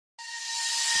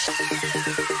Hello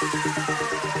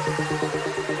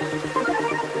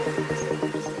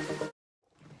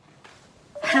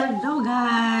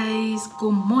guys!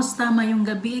 Kumusta mayong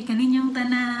gabi kaninyong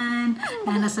tanan?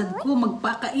 Nanasad ko,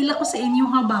 magpakaila ko sa inyo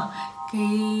haba.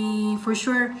 Kay for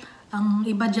sure, ang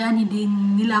iba dyan hindi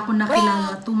nila ako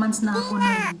nakilala. 2 months na ako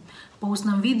nag-post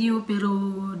ng video pero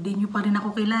di nyo pa rin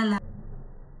ako kilala.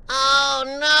 Oh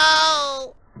no!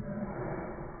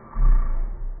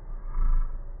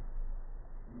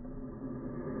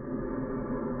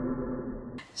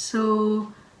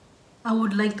 So, I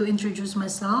would like to introduce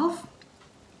myself.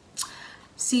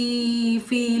 Si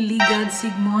Ligad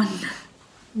Sigmon.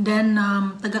 Then,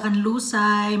 taga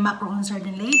CANLUSAY, MACROHON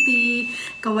Sardin Leyte.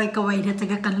 Kaway-kaway na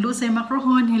taga CANLUSAY,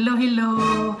 MACROHON. Hello, hello.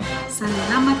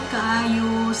 Salamat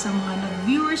kayo sa mga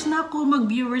nag-viewers na ako.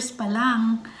 Mag-viewers pa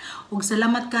lang. Ug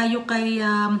salamat kayo kay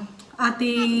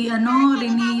ate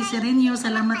Rini Serenio.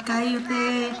 Salamat kayo,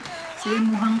 te. Sa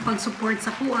imuhang pag-support sa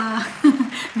kuha.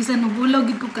 Bisan nubulaw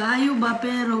gid ko kayo ba,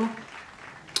 pero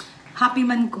happy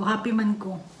man ko.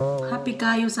 Happy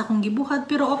kayo sa akong gibuhat,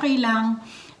 pero okay lang.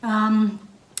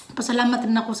 Pasalamat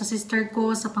rin ako sa sister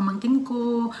ko, sa pamangkin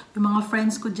ko, yung mga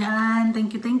friends ko dyan.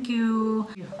 Thank you.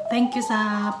 Thank you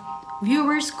sa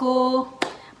viewers ko.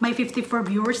 May 54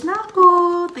 viewers na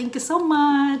ako. Thank you so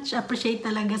much. Appreciate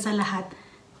talaga sa lahat.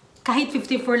 Kahit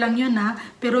 54 lang yun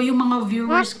pero yung mga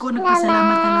viewers ko,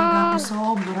 nagpasalamat talaga ako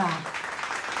sobra.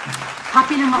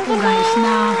 Happy lang ako guys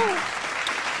na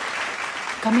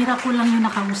kamera ko lang yung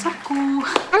nakausap ko.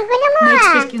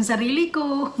 Na-express yung sarili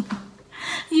ko.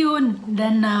 Yun.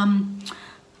 Then,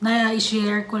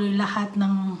 na-share ko lahat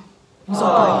ng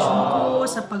operation ko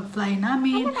sa pag-fly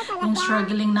namin. Yung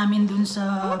struggling namin dun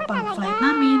sa pag-flight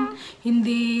namin.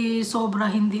 Hindi sobra,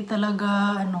 hindi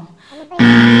talaga,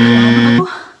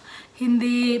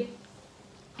 hindi,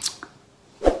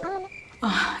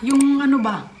 yung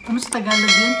sa Tagalog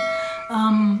yun?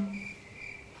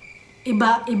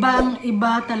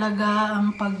 Iba talaga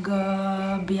ang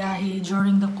pagbiyahe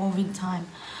during the COVID time.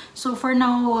 So for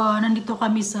now, nandito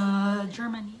kami sa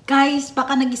Germany. Guys,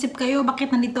 baka nag-isip kayo,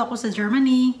 bakit nandito ako sa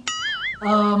Germany?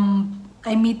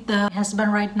 I meet the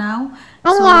husband right now.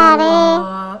 So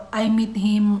I meet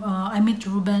him, I meet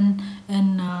Ruben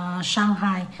in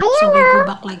Shanghai. So we go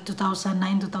back like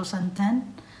 2009, 2010.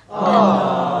 Then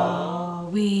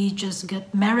we just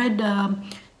get married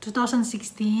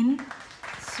 2016.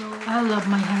 So I love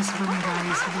my husband,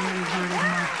 guys, very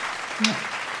much.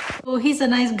 So he's a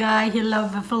nice guy. He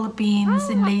loves the Philippines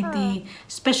in Leyte,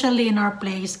 especially in our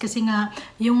place. Kasi nga,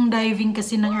 yung diving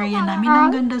kasi ng area namin,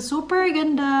 ang ganda, super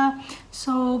ganda.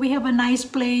 So we have a nice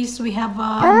place. We have,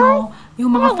 yung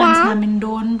mga friends namin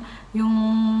doon, yung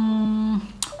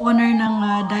owner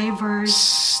ng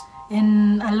divers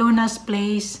in Alona's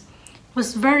place. It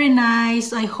was very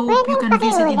nice. I hope you can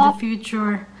visit in the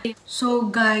future. So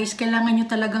guys, kailangan nyo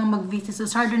talagang mag-visit sa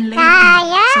Sardin Leyte,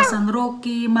 sa San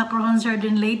Roque, MACROHON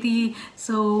Sardin Leyte.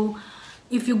 So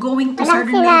if you're going to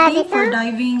Sardin Leyte for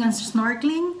diving and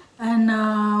snorkeling, and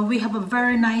we have a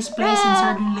very nice place in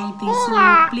Sardin Leyte. So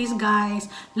please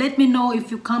guys, let me know if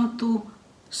you come to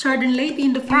Sardin Leyte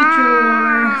in the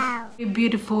future.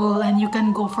 Beautiful, and you can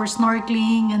go for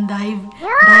snorkeling and diving.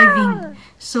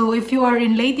 So if you are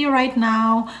in Leyte right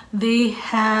now, they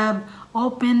have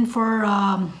open for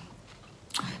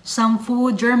some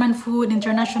food, German food,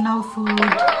 international food.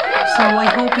 So I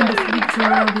hope in the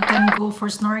future we can go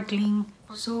for snorkeling.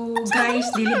 So guys,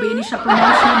 dili ba ini siya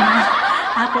promotion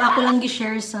Ako lang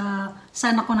gi-share sa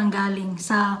saan ako nanggaling.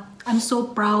 I'm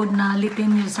so proud na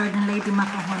lipin yung Sardin Leyte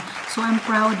MACROHON. So I'm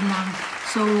proud lang.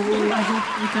 So I hope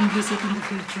we can visit in the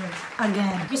future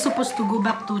again. We're supposed to go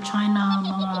back to China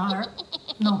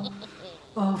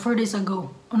 4 days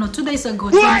ago. Oh no, 2 days ago,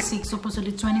 26,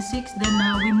 supposedly 26. Then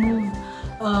we move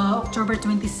October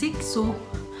 26. So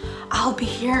I'll be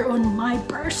here on my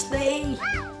birthday.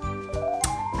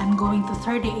 I'm going to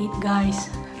 38,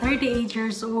 guys. 38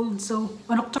 years old. So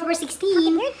on October 16.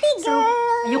 So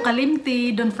ayo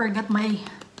kalimti, don't forget my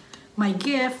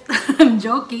gift. I'm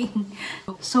joking.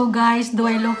 So guys, do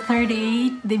I look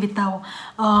 38? Di bitaw.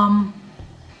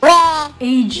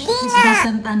 Age is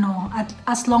doesn't at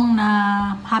as long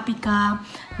na happy ka,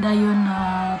 dayon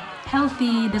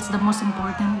healthy, that's the most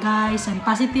important guys, and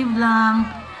positive lang.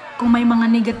 Kung may mga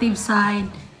negative side,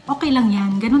 okay lang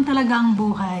yan. Ganun talaga ang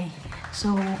buhay.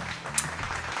 So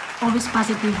always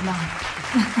positive lang.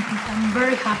 I'm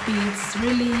very happy. It's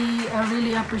really, I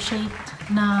really appreciate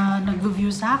na nag-view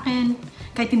sa akin.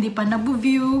 Kahit hindi pa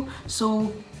nag-view.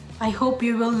 So, I hope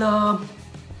you will,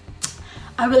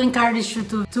 I will encourage you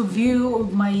to view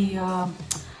my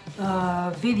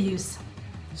videos.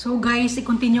 So guys,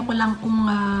 i-continue ko lang kung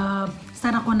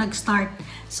saan ako nag-start.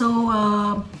 So,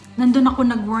 nandun ako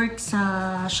nag-work sa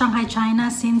Shanghai, China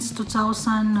since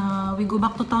 2000, we go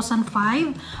back 2005.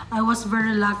 I was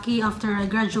very lucky after I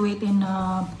graduate in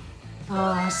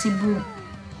Cebu.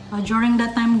 During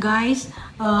that time guys,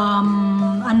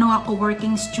 ako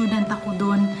working student ako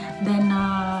doon. Then,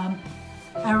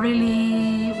 I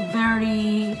really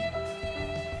very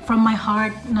from my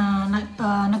heart na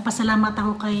nagpasalamat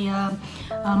ako kay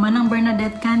Manang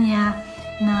Bernadette Kanya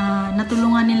na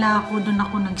natulungan nila ako, doon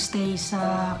ako nagstay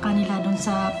sa kanila doon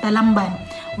sa Talamban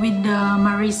with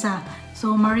Marisa.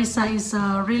 So Marisa is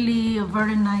really a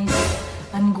very nice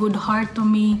and good heart to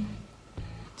me.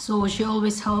 So she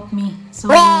always helped me.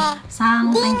 So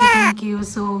Sang, thank you.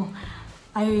 So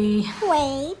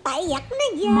paiyak na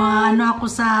yan. Maano ako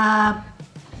sa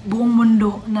buong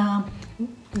mundo na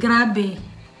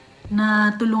grabe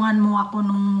na tulungan mo ako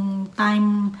nung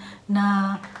time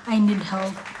na I need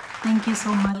help. Thank you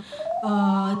so much.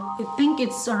 I think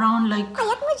it's around like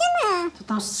Paiyak mo dyan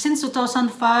since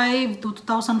 2005 to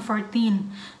 2014.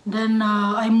 Then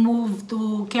I moved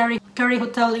to Kerry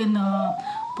Hotel in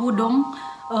Pudong.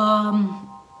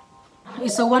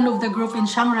 It's one of the group in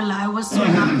Shangri-La. I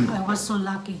was so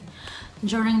lucky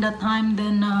during that time.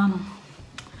 Then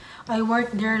I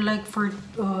worked there like for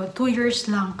 2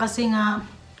 years lang kasi nga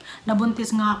nabuntis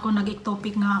nga ako,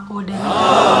 nag-ectopic nga ako then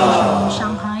in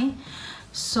Shanghai.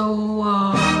 So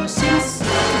since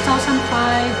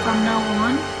 2005 from now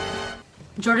on,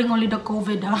 during only the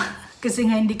COVID kasi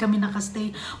nga hindi kami nakastay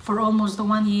for almost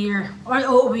 1 year,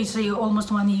 or we say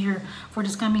almost 1 year for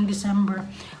this coming December.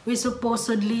 We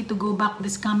supposedly to go back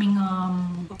this coming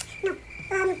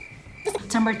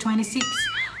September 26,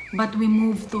 but we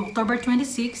moved to October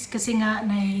 26 kasi nga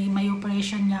may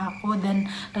operation niya ako.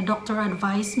 Then the doctor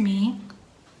advised me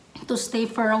to stay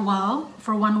for a while,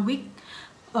 for 1 week,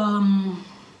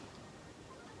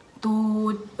 to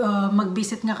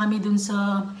mag-visit nga kami dun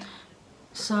sa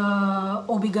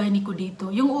OB-GYN ko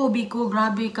dito. Yung OB ko,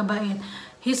 grabe kabait.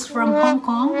 He's from Hong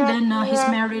Kong, then he's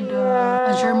married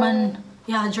a German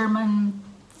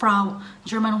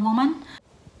woman.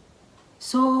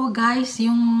 So guys,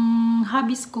 yung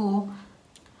hobbies ko,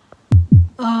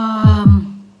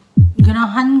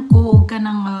 ganahan ko ka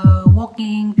ng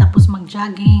walking, tapos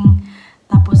mag-jogging,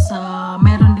 tapos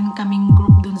mayroon din kaming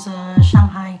group dun sa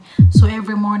Shanghai. So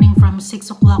every morning from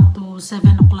 6 o'clock to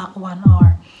 7 o'clock, 1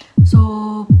 hour.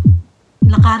 So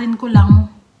lakarin ko lang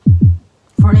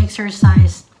for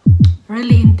exercise.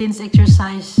 Really intense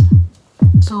exercise.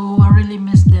 So I really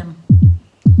miss them.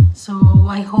 So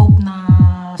I hope na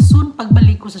soon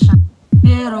pagbalik ko sa Shanghai.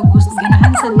 Pero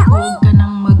ganahan sad ko ka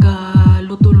ng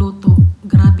magluto-luto.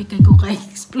 Grabe kay ko kay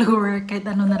explorer, kahit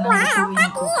ano na lang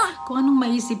lutuin ko. Kung anong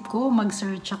maisip ko,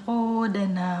 mag-search ako,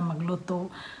 then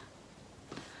magluto.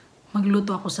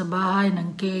 Magluto ako sa bahay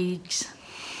ng cakes.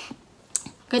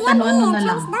 Kahit ano-ano na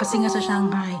lang. Kasi nga sa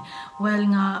Shanghai,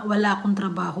 wala akong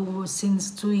trabaho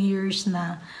since 2 years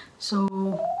na. So,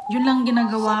 yun lang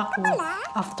ginagawa ko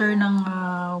after ng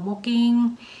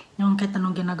walking, yung kahit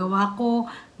anong ginagawa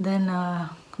ko. Then,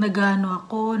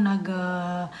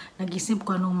 nag-isip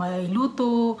ko anong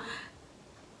mailuto.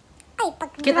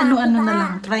 Kahit ano-ano na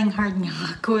lang. Trying hard nga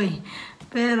ako eh.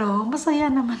 Pero, masaya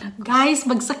naman ako. Guys,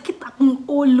 magsakit akong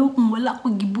ulo kung wala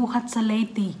akong gibuhat sa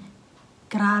Leyte.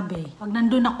 Grabe. Pag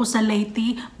nandun ako sa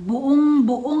Leyte,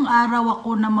 buong araw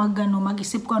ako na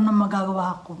mag-isip ko anong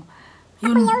magagawa ko.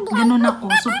 Yun, ganun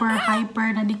ako. Super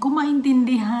hyper na di ko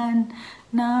maintindihan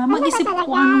na mag-isip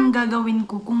ko anong gagawin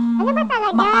ko kung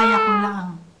makaya ko lang.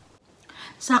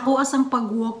 Sa ako asang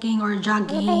pag-walking or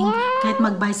jogging, kahit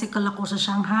mag-bicycle ako sa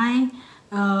Shanghai,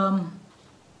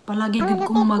 palagi gud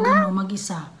kong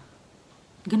mag-isa.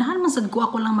 Ganahan man sad ko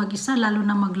ako lang mag-isa, lalo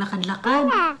na maglakad-lakad.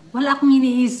 Wala akong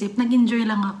iniisip, nag-enjoy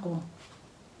lang ako.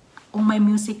 Kung may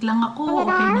music lang ako,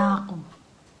 okay na ako.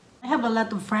 I have a lot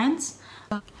of friends.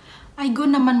 I go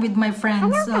naman with my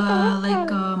friends, like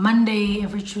Monday,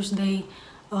 every Tuesday,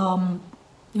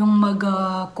 yung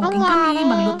mag-cooking kami,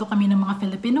 magluto kami ng mga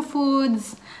Filipino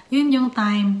foods. Yun yung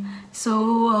time.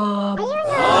 So,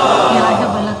 yeah, I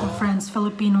have a lot of friends,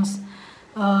 Filipinos.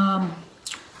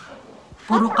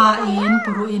 Puro kain,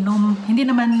 puro inom. Hindi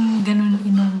naman ganun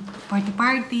inom,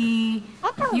 party-party.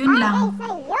 Yun lang.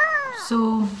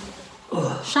 So,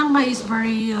 Shanghai is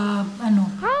very,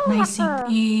 nice.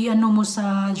 I-ano mo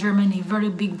sa Germany,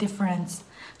 very big difference.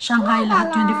 Shanghai,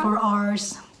 lahat 24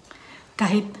 hours.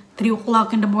 Kahit 3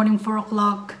 o'clock in the morning, 4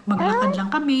 o'clock, maglakad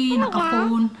lang kami,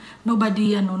 naka-phone.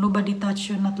 Nobody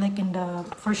touch you, not like in the,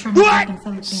 for sure, not like in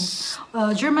Philippines.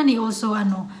 Germany also,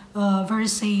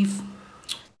 very safe.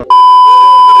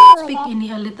 speak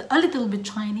a little bit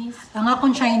Chinese. Ang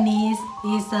akong Chinese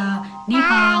is ni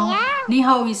hao. Ni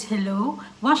hao is hello.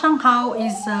 Washang hao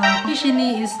is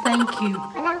kishini is thank you.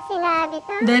 Walang sinabi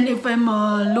to. Then if I'm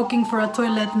looking for a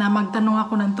toilet na magtanong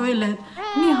ako ng toilet,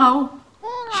 ni hao.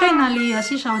 Siya nali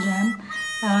si Xiao Jan.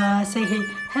 Say hey,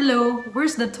 hello,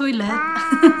 where's the toilet?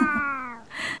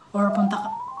 Or punta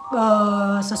ka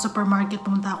sa supermarket,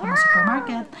 pumunta ako ng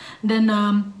supermarket. Then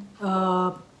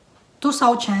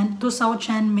 2,000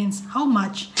 means how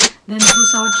much? Then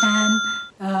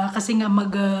 2,000 kasi nga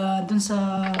dun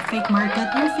sa fake market.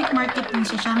 Yung fake market dun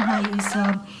sa Shanghai is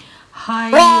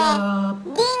high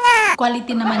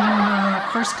quality naman yung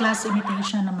first class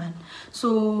imitation naman.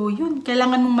 So yun,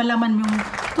 kailangan mong malaman yung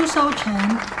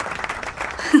 2,000.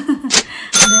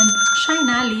 Then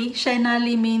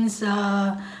shinali means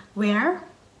where?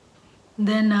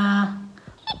 Then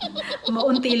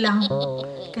maunti lang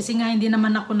kasi nga hindi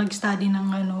naman ako nag-study ng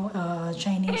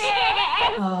Chinese.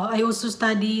 I also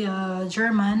study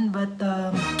German but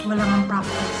wala nang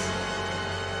practice.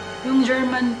 Yung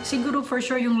German siguro for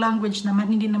sure yung language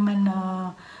naman hindi naman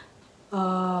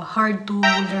hard to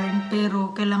learn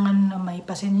pero kailangan may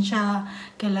pasensya,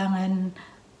 kailangan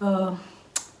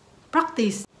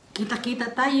practice.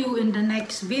 Kita-kita tayo in the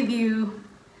next video.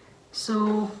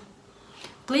 So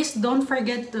please don't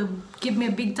forget to give me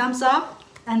a big thumbs up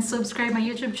and subscribe my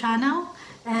YouTube channel.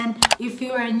 And if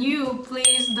you are new,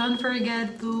 please don't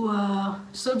forget to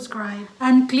subscribe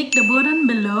and click the button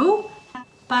below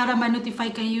para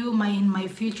ma-notify kayo in my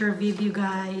future video,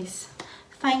 guys.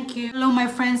 Thank you. Hello my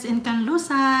friends in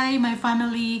CANLUSAY, my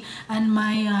family, and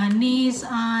my niece,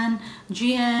 and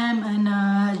GM, and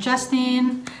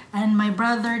Justin, and my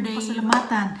brother, Day.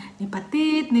 Salamatan ni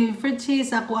Patit, ni Fritchie,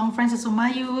 ako ang friends sa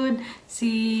Sumayod,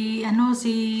 si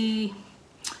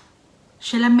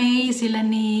Sheila May, sila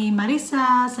ni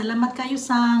Marisa, salamat kayo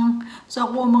sang. So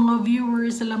ako ang mga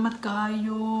viewers, salamat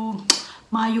kayo.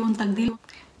 Maayung tagdili.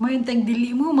 Maayung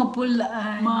tagdili mo,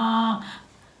 mapulaan.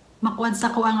 Makuwad sa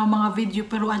ko ang mga video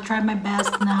pero I try my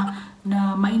best na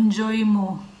ma-enjoy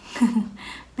mo.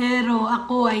 Pero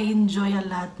ako I enjoy a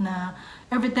lot na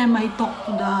every time I talk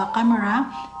to the camera,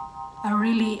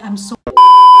 I'm so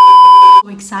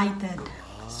excited.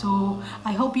 So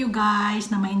I hope you guys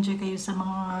na ma-enjoy kayo sa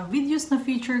mga videos na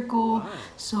future ko.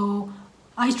 So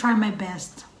I try my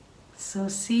best. So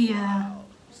see ya.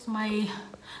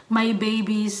 My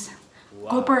babies,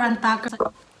 Cooper and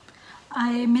Tucker.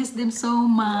 I miss them so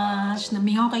much.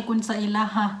 Namihaw kay kun sa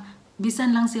ilaha.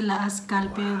 Bisan lang sila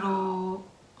askal pero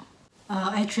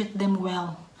I treat them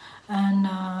well. And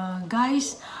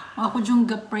guys, ako jung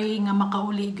ga-pray nga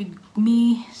makauli gud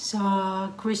me sa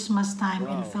Christmas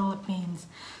time in Philippines.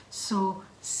 So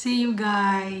see you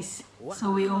guys.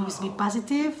 So we always be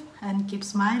positive and keep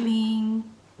smiling.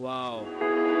 Wow.